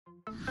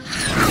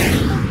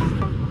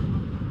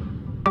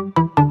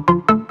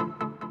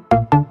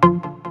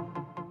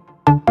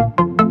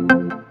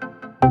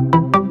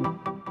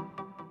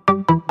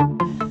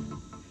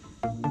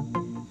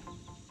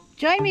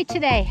Join me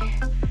today.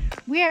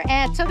 We are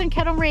at Southern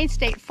Kettle Moraine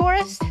State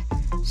Forest,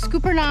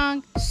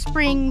 Scuppernong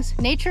Springs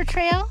Nature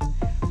Trail,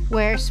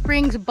 where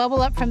springs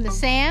bubble up from the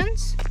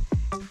sands.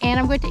 And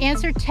I'm going to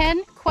answer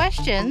 10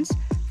 questions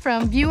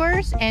from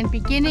viewers and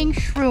beginning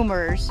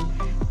shroomers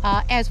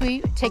as we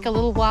take a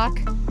little walk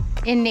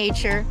in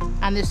nature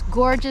on this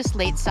gorgeous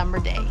late summer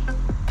day.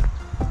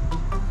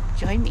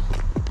 Join me.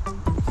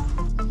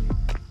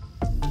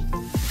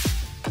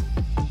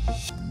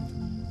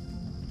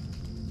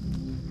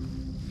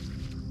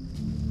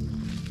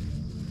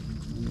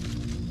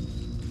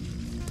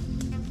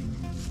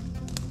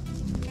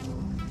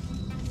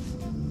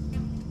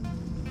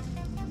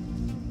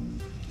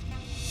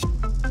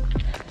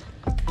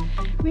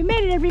 We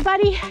made it,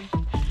 everybody.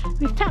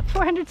 We've topped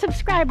 400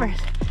 subscribers.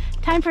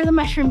 Time for the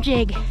mushroom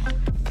jig.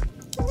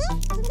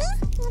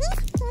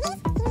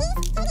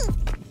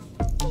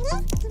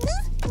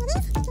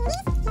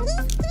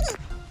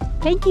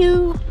 Thank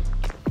you.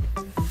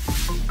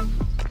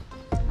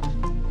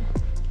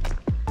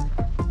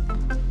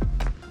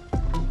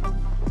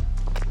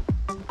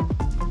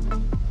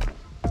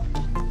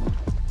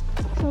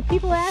 So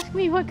people ask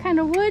me what kind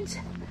of woods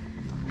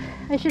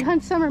I should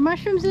hunt summer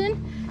mushrooms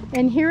in,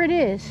 and here it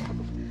is.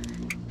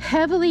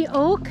 Heavily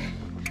oak,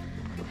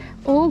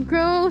 old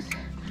growth,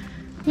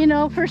 you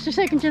know, first or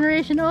second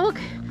generation oak,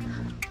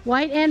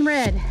 white and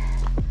red.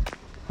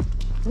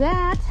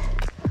 That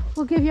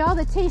will give you all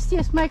the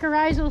tastiest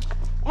mycorrhizal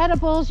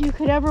edibles you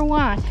could ever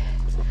want.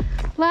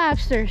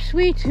 Lobster,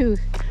 sweet tooth,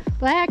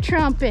 black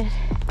trumpet,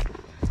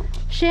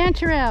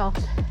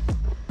 chanterelles.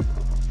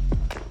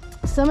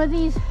 Some of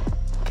these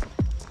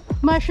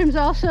mushrooms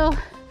also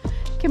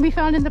can be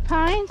found in the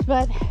pines,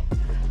 but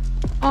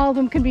all of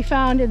them can be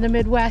found in the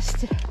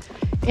Midwest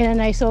in a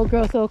nice old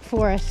growth oak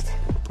forest.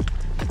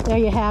 There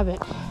you have it.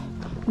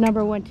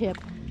 Number one tip.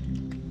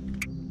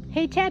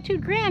 Hey,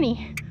 Tattooed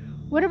Granny,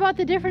 what about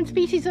the different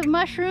species of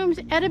mushrooms'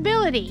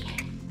 edibility?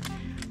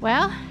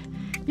 Well,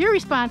 you're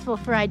responsible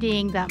for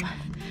IDing them.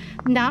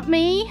 Not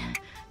me,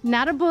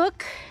 not a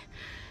book,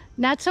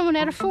 not someone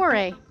at a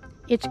foray.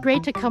 It's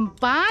great to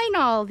combine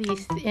all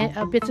these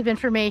bits of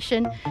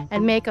information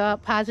and make a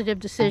positive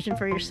decision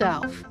for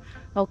yourself.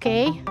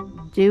 Okay?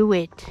 Do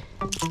it.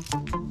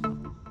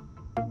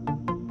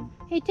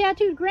 Hey,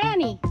 Tattooed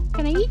Granny,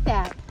 can I eat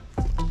that?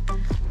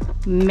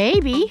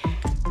 Maybe.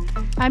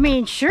 I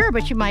mean, sure,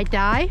 but you might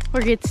die or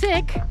get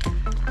sick.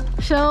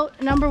 So,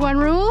 number one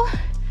rule,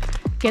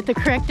 get the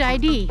correct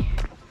ID.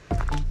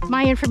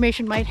 My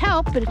information might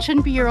help, but it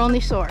shouldn't be your only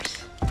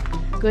source.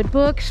 Good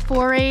books,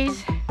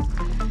 forays,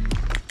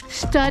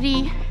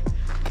 study,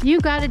 you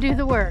gotta do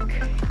the work.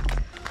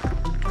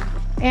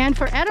 And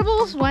for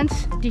edibles,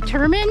 once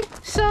determined,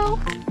 so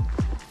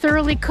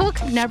thoroughly cook,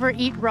 never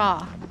eat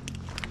raw.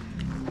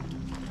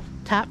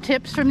 Top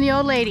tips from the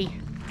old lady.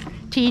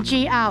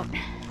 TG out.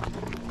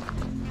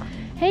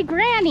 Hey,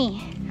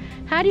 Granny,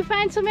 how do you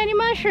find so many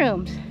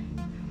mushrooms?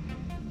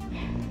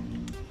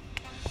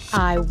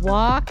 I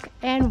walk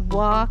and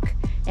walk,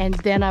 and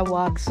then I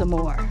walk some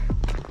more.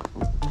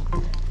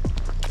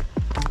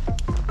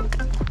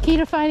 Key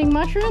to finding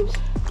mushrooms?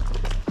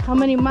 How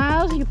many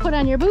miles you put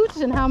on your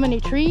boots and how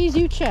many trees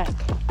you check.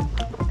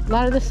 A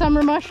lot of the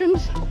summer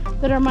mushrooms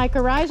that are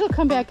mycorrhizal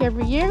come back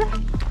every year.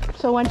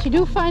 So once you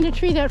do find a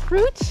tree that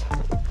fruits,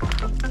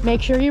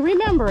 make sure you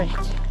remember it.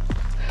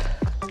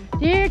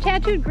 Dear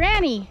Tattooed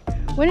Granny,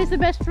 when is the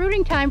best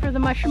fruiting time for the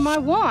mushroom I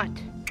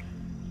want?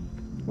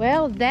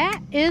 Well,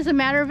 that is a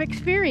matter of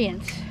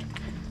experience.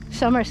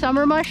 Some are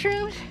summer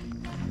mushrooms,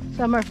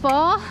 some are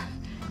fall,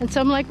 and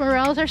some like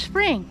morels are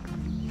spring.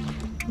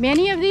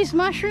 Many of these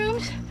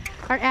mushrooms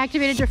are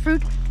activated to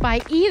fruit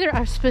by either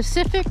a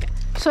specific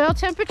soil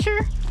temperature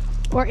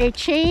or a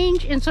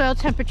change in soil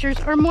temperatures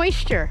or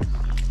moisture.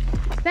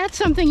 That's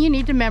something you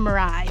need to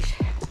memorize.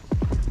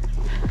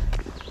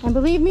 And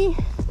believe me,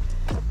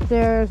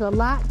 there's a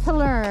lot to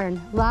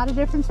learn, a lot of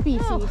different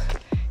species. Oh,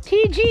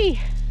 TG,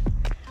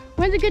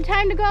 when's a good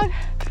time to go out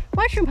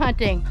mushroom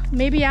hunting?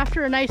 Maybe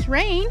after a nice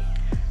rain,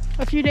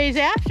 a few days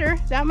after.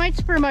 That might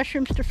spur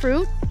mushrooms to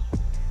fruit.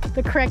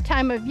 The correct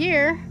time of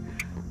year,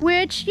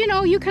 which, you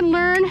know, you can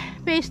learn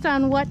based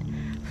on what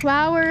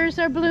flowers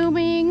are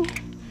blooming,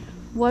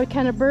 what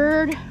kind of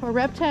bird or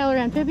reptile or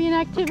amphibian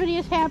activity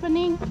is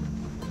happening.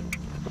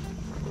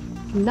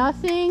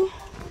 Nothing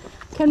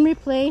can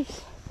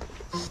replace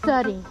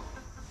study.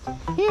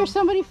 Here,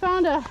 somebody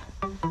found a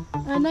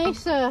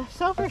nice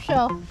sulfur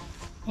shell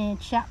and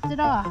chopped it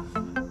off.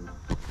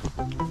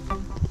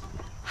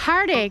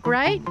 Heartache,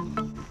 right?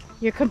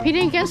 You're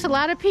competing against a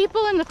lot of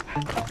people in the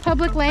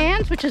public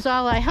lands, which is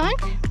all I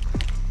hunt,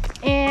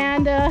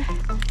 and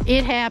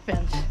it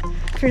happens.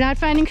 If you're not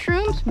finding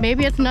shrooms,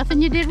 maybe it's nothing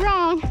you did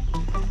wrong.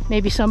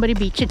 Maybe somebody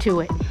beat you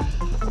to it.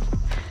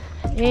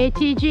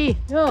 ATG,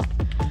 oh.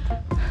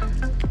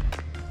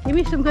 Give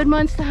me some good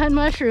months to hunt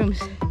mushrooms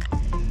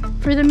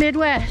for the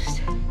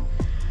Midwest.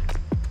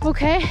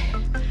 Okay,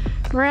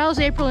 morels,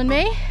 April and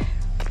May.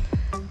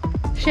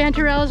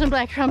 Chanterelles and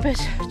black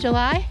trumpets,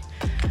 July.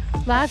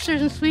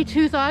 Lobsters and sweet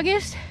tooth,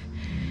 August.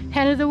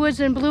 Hen of the woods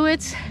and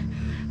bluets,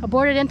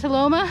 Aborted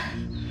Entomoma,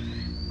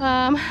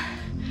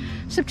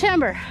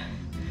 September.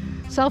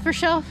 Sulfur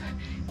shelf,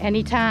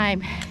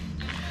 anytime.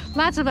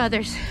 Lots of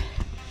others.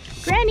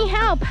 Granny,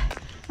 help!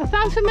 I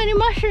found so many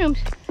mushrooms.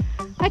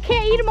 I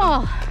can't eat them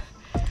all.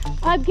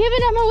 I've given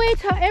them away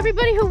to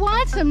everybody who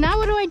wants them. Now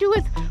what do I do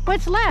with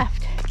what's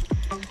left?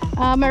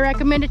 I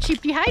recommend a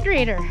cheap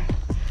dehydrator.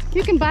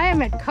 You can buy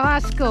them at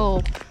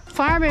Costco,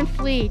 Farm and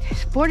Fleet,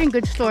 sporting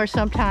goods stores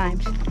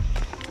sometimes.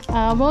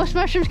 Most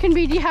mushrooms can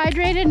be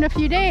dehydrated in a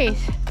few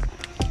days.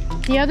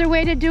 The other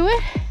way to do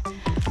it,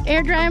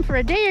 air dry them for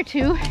a day or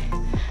two,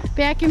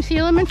 vacuum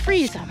seal them and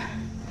freeze them.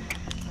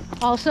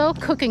 Also,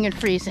 cooking and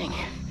freezing.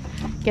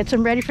 Gets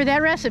them ready for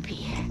that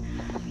recipe.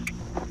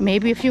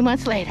 Maybe a few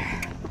months later.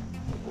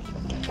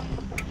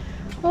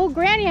 Oh,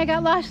 Granny, I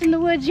got lost in the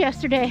woods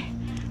yesterday.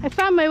 I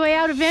found my way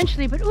out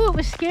eventually, but ooh, it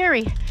was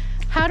scary.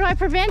 How do I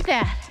prevent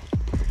that?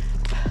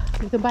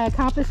 You can buy a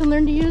compass and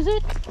learn to use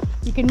it.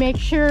 You can make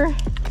sure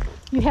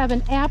you have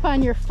an app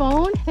on your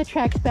phone that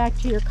tracks back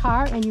to your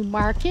car and you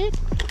mark it.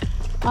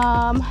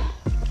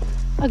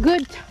 A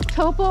good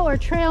topo or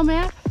trail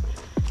map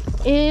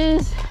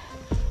is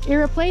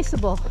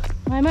irreplaceable.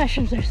 My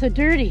mushrooms are so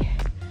dirty.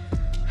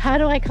 How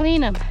do I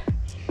clean them?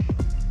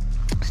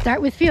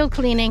 Start with field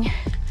cleaning.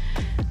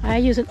 I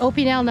use an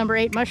Opinel No.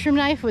 8 mushroom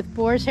knife with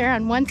boar's hair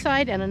on one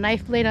side and a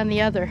knife blade on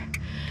the other.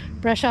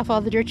 Brush off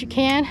all the dirt you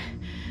can.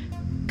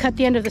 Cut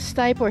the end of the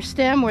stipe or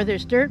stem where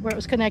there's dirt, where it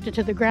was connected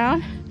to the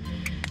ground.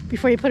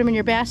 Before you put them in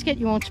your basket,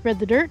 you won't spread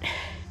the dirt.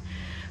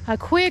 A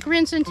quick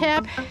rinse and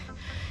tap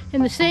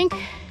in the sink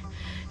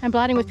and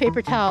blotting with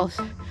paper towels.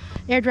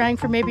 Air drying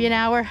for maybe an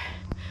hour.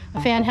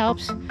 A fan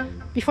helps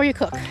before you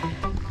cook.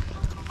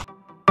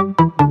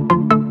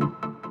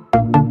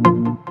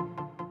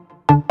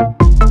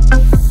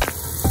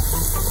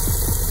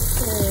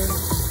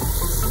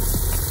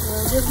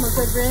 Give them a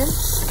good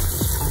rinse.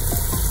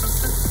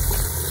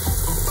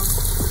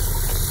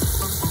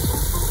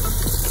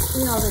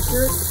 Clean all the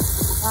dirt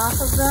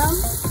off of them.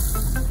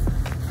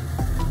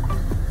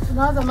 So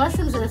now the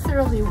mushrooms are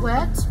thoroughly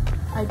wet.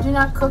 I do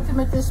not cook them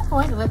at this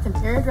point. I let them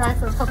air dry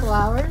for a couple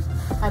hours.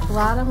 I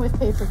blot them with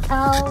paper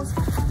towels,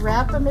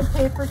 wrap them in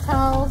paper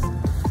towels,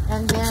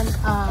 and then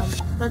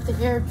let the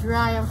air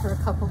dry them for a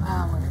couple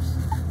hours.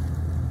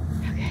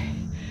 Okay.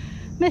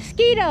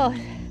 Mosquitoes,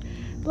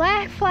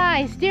 black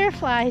flies, deer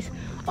flies.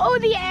 Oh,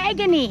 the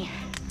agony.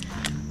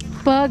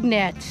 Bug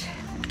nets,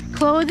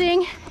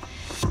 clothing,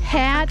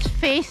 hats,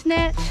 face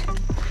nets.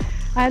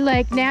 I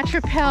like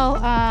Naturapel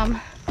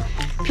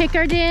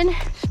Picardin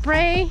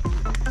spray.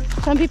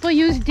 Some people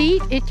use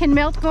DEET. It can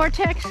melt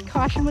Gore-Tex,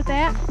 caution with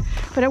that,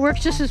 but it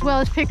works just as well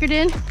as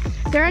Picardin.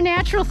 There are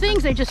natural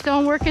things, they just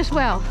don't work as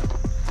well.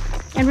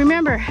 And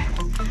remember,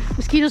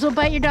 mosquitoes will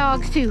bite your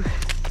dogs too.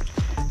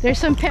 There's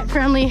some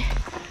pet-friendly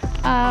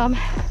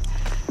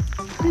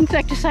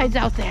insecticides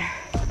out there.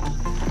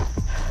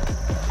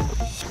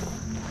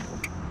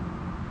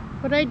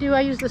 What I do,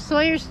 I use the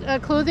Sawyer's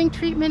clothing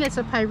treatment. It's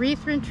a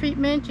pyrethrin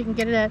treatment. You can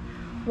get it at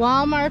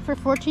Walmart for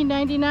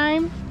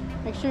 $14.99.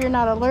 Make sure you're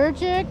not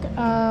allergic.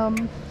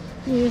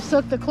 You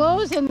soak the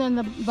clothes and then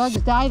the bugs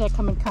die that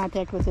come in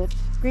contact with it.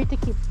 Great to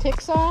keep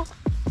ticks off.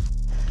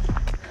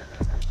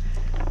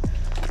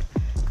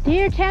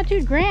 Dear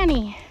Tattooed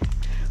Granny,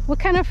 what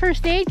kind of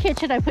first aid kit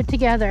should I put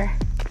together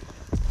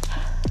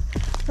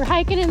for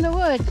hiking in the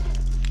woods?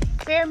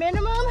 Bare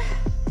minimum,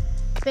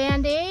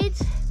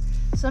 Band-Aids,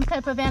 some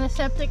type of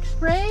antiseptic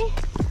spray,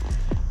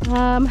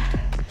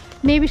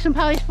 maybe some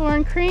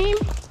polysporin cream.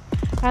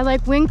 I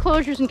like wing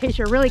closures in case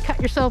you really cut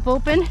yourself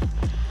open,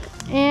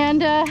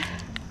 and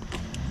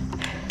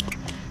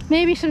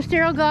maybe some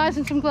sterile gauze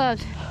and some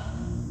gloves.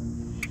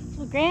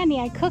 So Granny,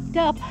 I cooked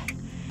up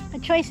a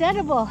choice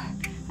edible.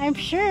 I'm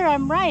sure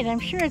I'm right. I'm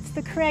sure it's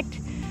the correct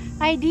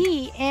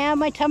ID, and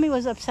my tummy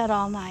was upset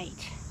all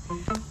night.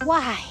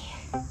 Why?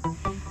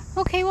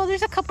 Okay, well,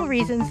 there's a couple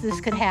reasons this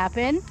could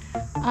happen.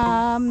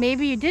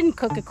 Maybe you didn't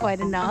cook it quite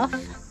enough.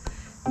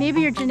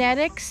 Maybe your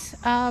genetics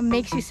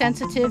makes you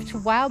sensitive to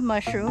wild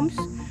mushrooms.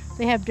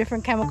 They have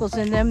different chemicals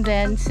in them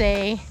than,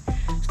 say,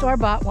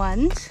 store-bought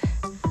ones.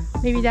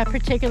 Maybe that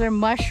particular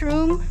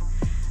mushroom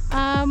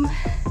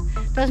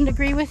doesn't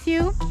agree with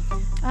you.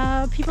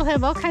 People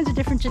have all kinds of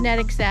different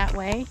genetics that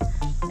way.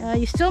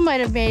 You still might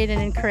have made an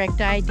incorrect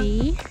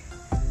ID.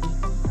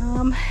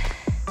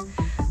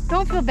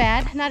 Don't feel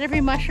bad. Not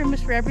every mushroom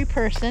is for every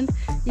person.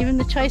 Even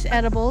the choice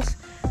edibles,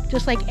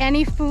 just like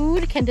any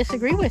food, can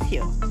disagree with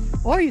you,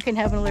 or you can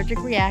have an allergic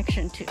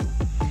reaction to.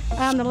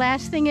 The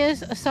last thing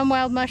is some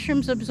wild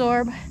mushrooms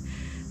absorb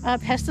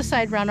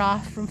pesticide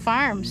runoff from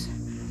farms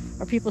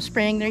or people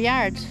spraying their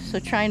yards, so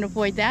try and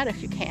avoid that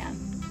if you can.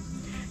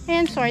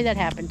 And sorry that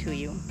happened to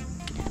you.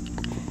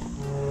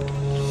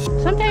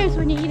 Sometimes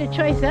when you eat a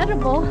choice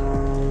edible,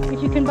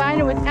 if you combine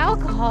it with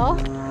alcohol,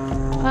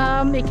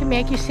 it can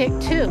make you sick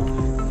too.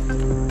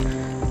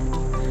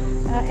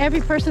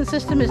 Every person's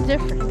system is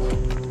different.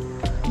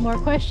 More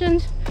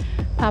questions?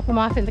 Pop them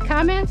off in the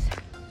comments.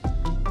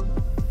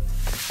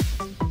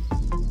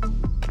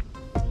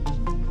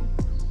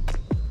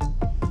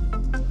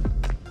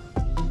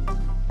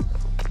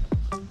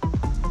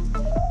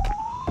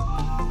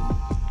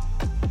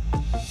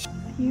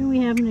 Here we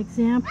have an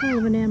example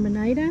of an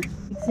Amanita.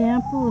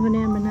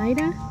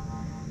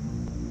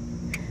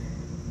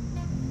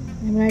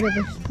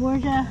 Amanita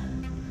Borgia,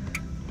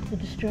 the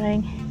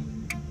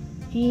destroying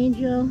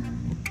angel.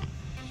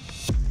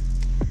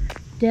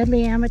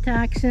 Deadly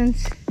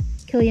amatoxins,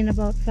 kill you in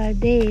about 5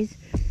 days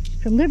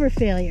from liver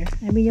failure.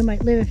 I mean, you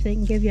might live if they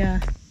can give you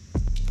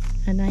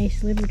a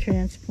nice liver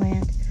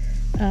transplant.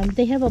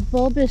 They have a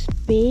bulbous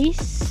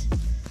base.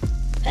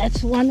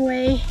 That's one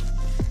way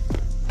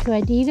to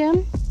ID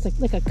them. It's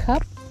like a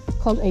cup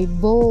called a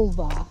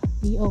volva,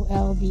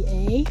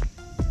 V-O-L-V-A.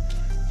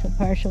 So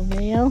partial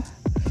veil.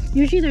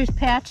 Usually there's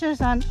patches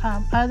on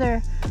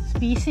other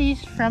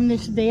species from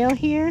this veil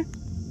here.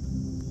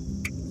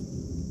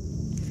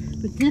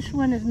 But this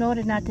one is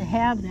noted not to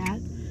have that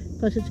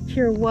because it's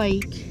pure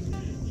white.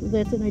 So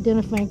that's an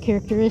identifying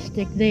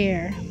characteristic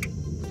there.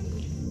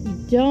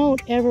 You don't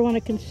ever want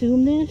to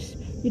consume this.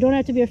 You don't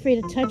have to be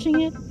afraid of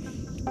touching it.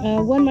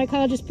 One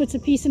mycologist puts a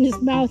piece in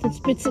his mouth and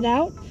spits it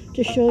out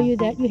to show you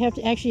that you have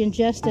to actually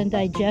ingest and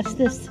digest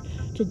this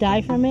to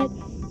die from it.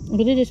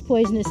 But it is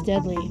poisonous,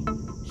 deadly.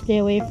 Stay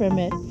away from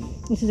it.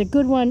 This is a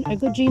good one, a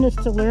good genus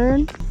to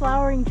learn.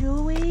 Flowering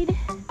jewelweed.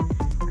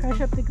 Crush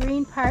up the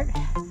green part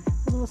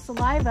with a little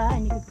saliva,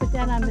 and you can put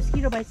that on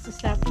mosquito bites to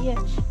stop the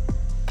itch.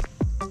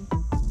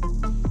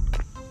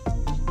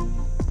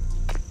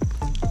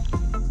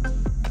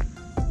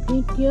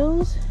 Pink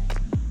gills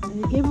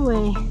and a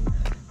giveaway.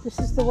 This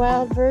is the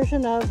wild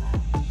version of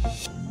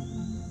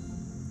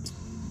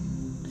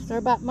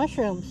store-bought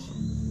mushrooms.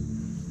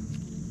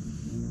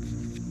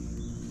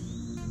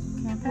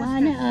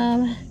 When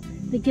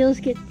the gills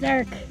get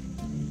dark,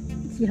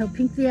 see how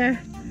pink they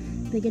are?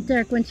 They get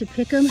dark once you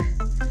pick them.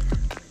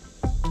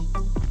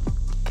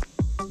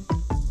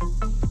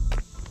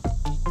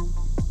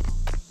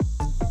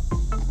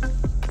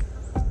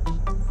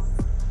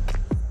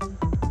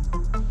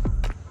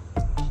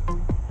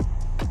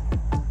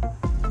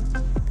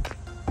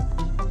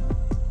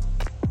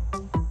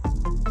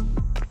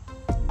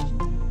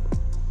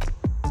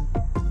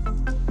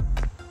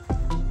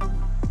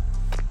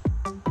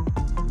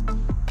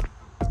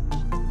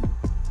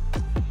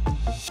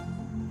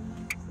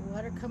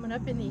 Coming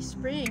up in these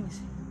springs.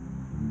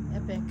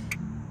 Epic.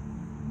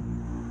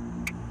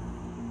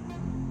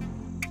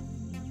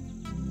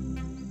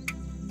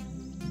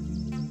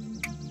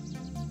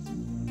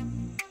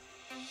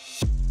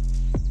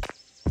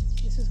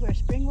 This is where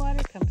spring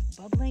water comes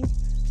bubbling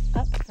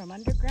up from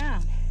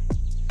underground.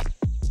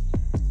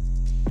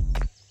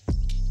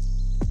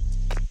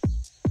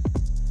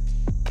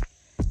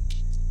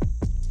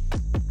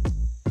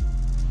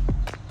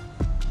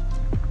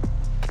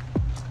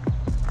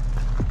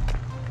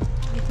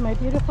 My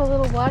beautiful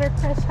little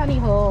watercress honey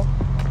hole.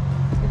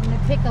 We're going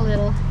to pick a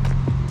little.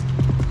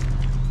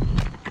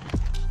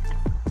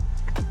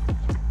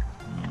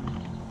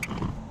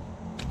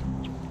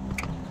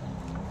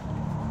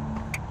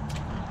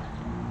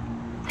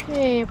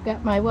 Okay, I've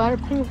got my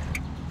waterproof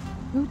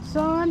boots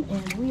on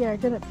and we are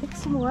going to pick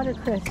some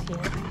watercress here.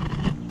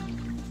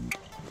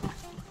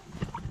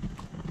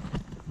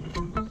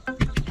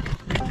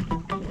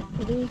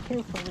 Pretty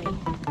carefully.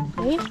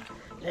 Okay,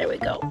 there we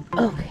go.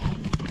 Okay.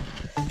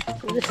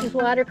 This is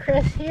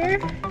watercress here.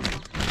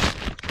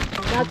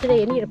 Now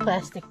today I need a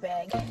plastic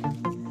bag.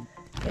 Gonna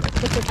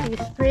pick a few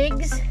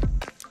sprigs.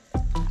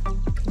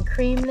 Can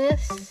cream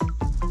this.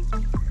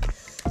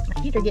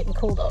 My feet are getting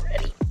cold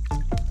already.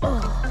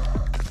 Oh.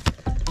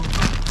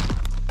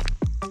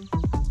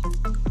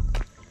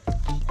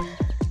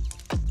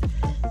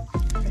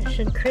 Fresh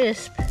and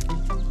crisp.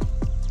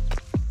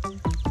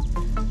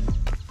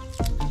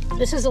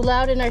 This is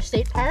allowed in our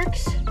state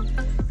parks.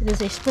 It is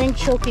a spring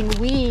choking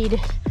weed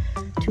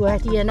to our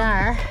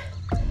DNR,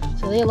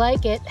 so they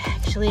like it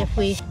actually if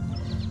we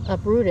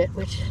uproot it,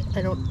 which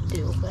I don't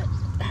do. But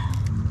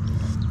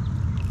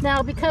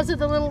now because of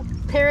the little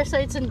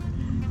parasites and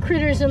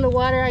critters in the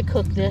water, I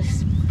cook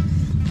this.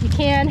 You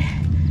can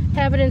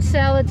have it in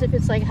salads if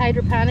it's like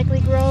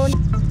hydroponically grown,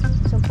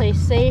 someplace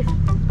safe.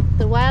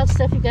 The wild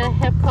stuff you gotta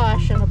have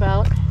caution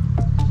about.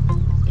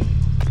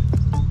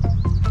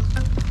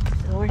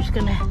 So we're just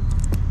gonna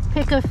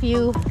pick a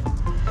few,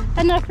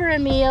 enough for a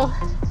meal.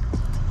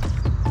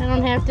 I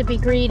don't have to be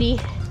greedy.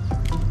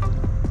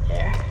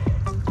 There.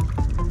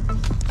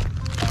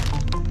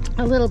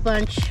 A little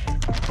bunch.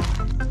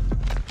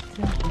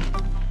 So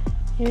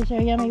here's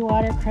our yummy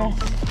watercress.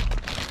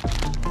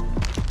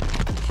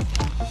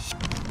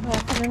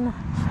 I'll put in the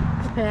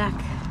pack.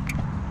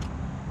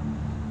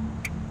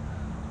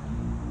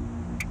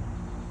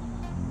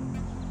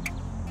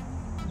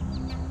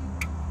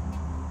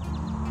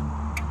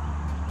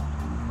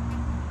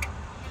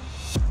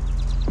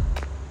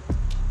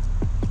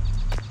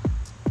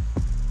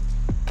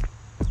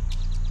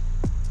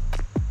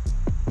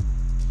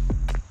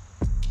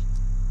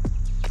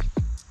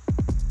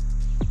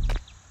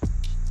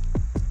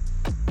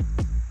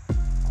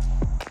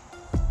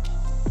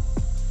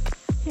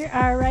 Here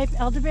are ripe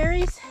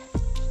elderberries.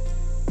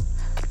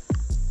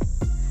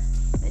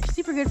 They're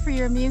super good for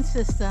your immune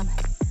system.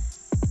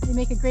 They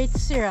make a great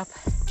syrup.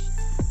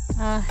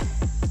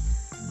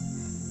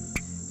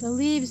 The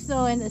leaves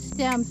though and the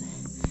stems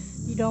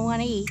you don't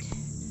want to eat.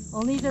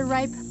 Only the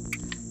ripe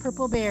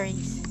purple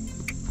berries.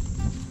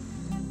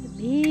 The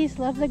bees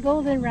love the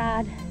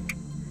goldenrod.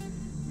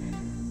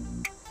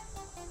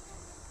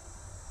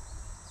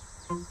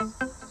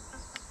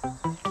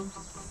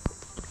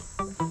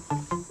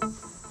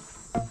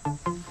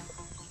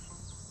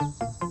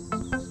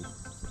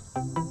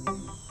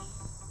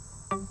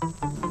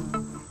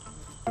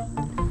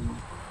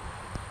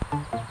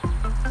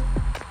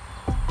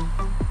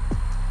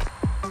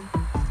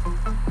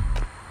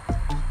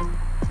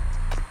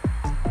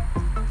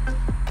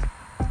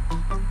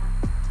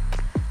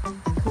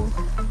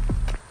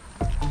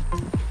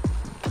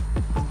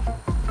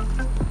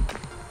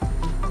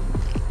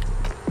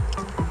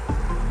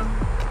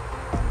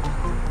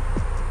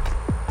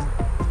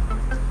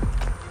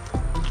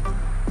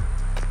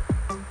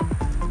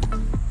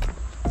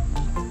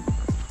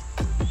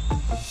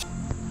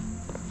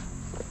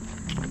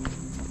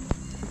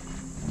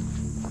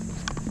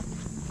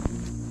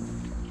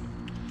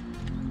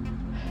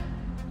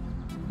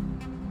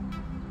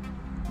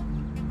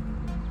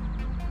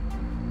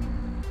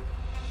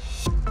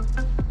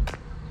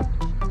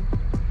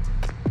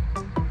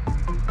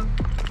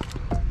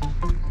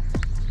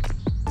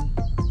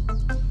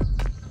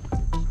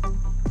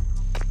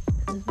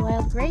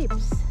 Wild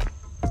grapes.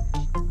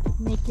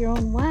 Make your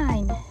own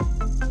wine.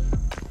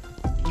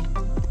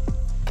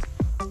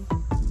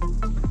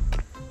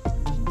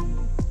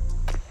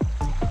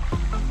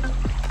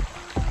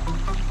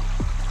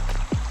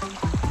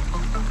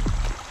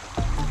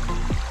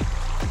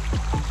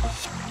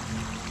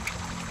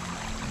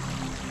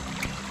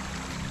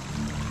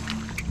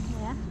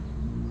 Yeah,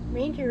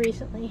 rained here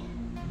recently.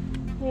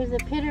 There's the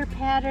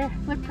pitter-patter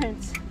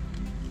footprints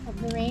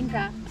of the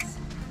raindrops.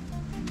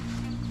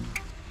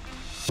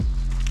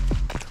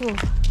 Cool.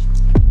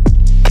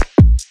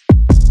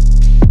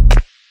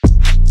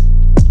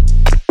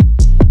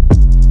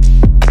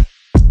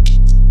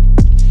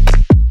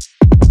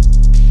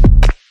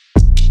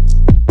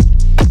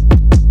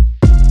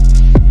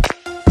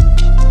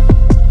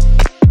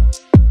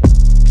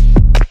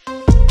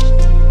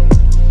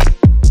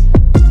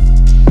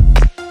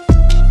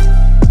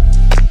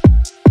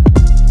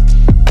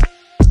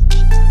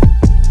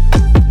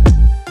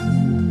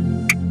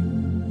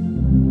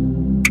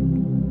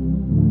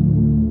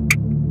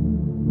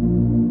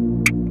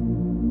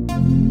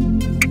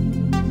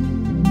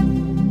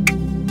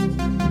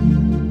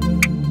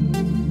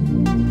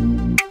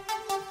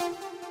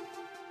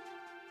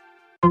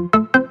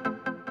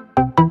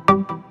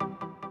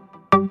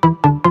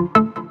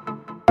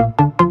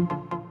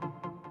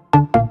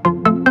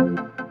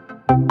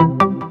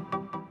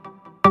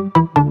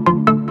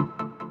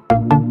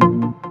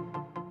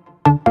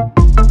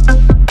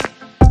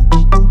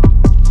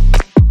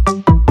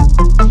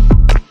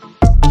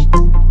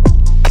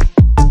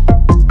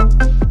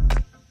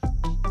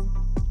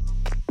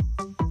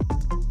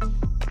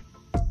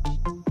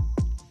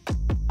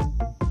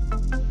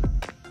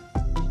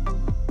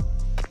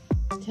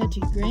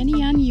 Touchy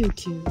Granny on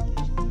YouTube.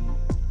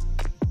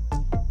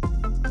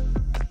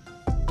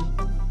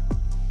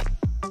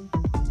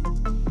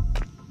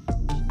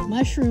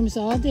 Mushrooms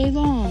all day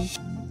long.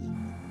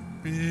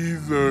 Be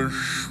the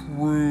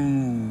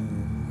shroom.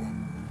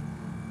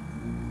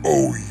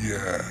 Oh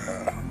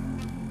yeah.